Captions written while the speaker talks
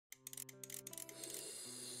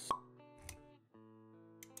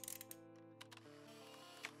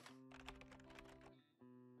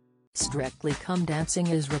Strictly Come Dancing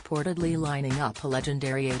is reportedly lining up a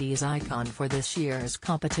legendary 80s icon for this year's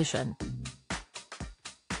competition.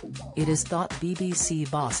 It is thought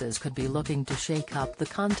BBC bosses could be looking to shake up the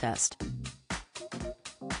contest.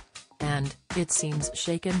 And, it seems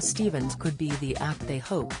Shakin' Stevens could be the act they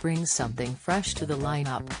hope brings something fresh to the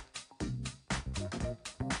lineup.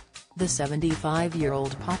 The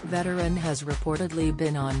 75-year-old pop veteran has reportedly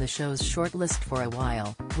been on the show's shortlist for a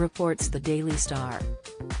while, reports the Daily Star.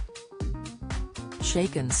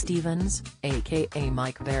 Shakin' Stevens, aka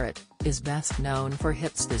Mike Barrett, is best known for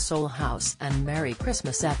hits The Soul House and Merry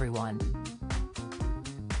Christmas Everyone.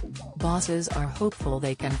 Bosses are hopeful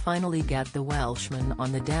they can finally get the Welshman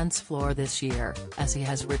on the dance floor this year, as he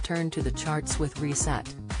has returned to the charts with Reset,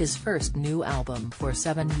 his first new album for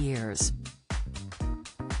 7 years.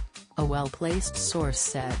 A well-placed source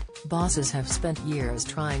said, "Bosses have spent years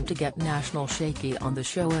trying to get National Shaky on the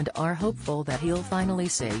show and are hopeful that he'll finally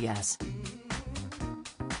say yes."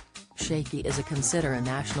 Shaky is considered a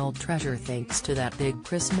national treasure thanks to that big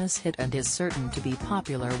Christmas hit and is certain to be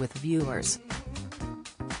popular with viewers.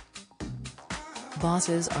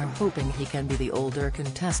 Bosses are hoping he can be the older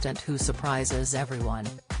contestant who surprises everyone.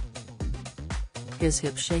 His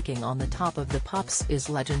hip shaking on the top of the pops is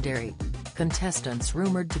legendary. Contestants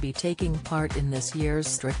rumored to be taking part in this year's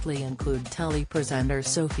Strictly include telepresenter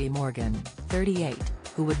Sophie Morgan, 38,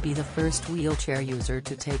 who would be the first wheelchair user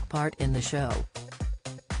to take part in the show.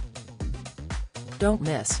 Don't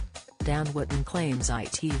miss. Dan Wootton claims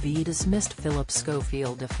ITV dismissed Philip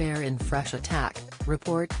Schofield affair in fresh attack,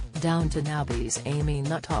 report, Downton Abbey's Amy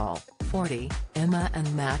Nuttall, 40, Emma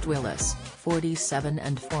and Matt Willis, 47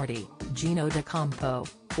 and 40, Gino D'Acampo,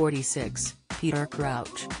 46, Peter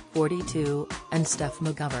Crouch, 42, and Steph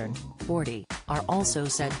McGovern, 40, are also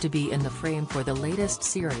said to be in the frame for the latest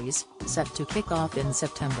series, set to kick off in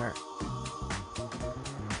September.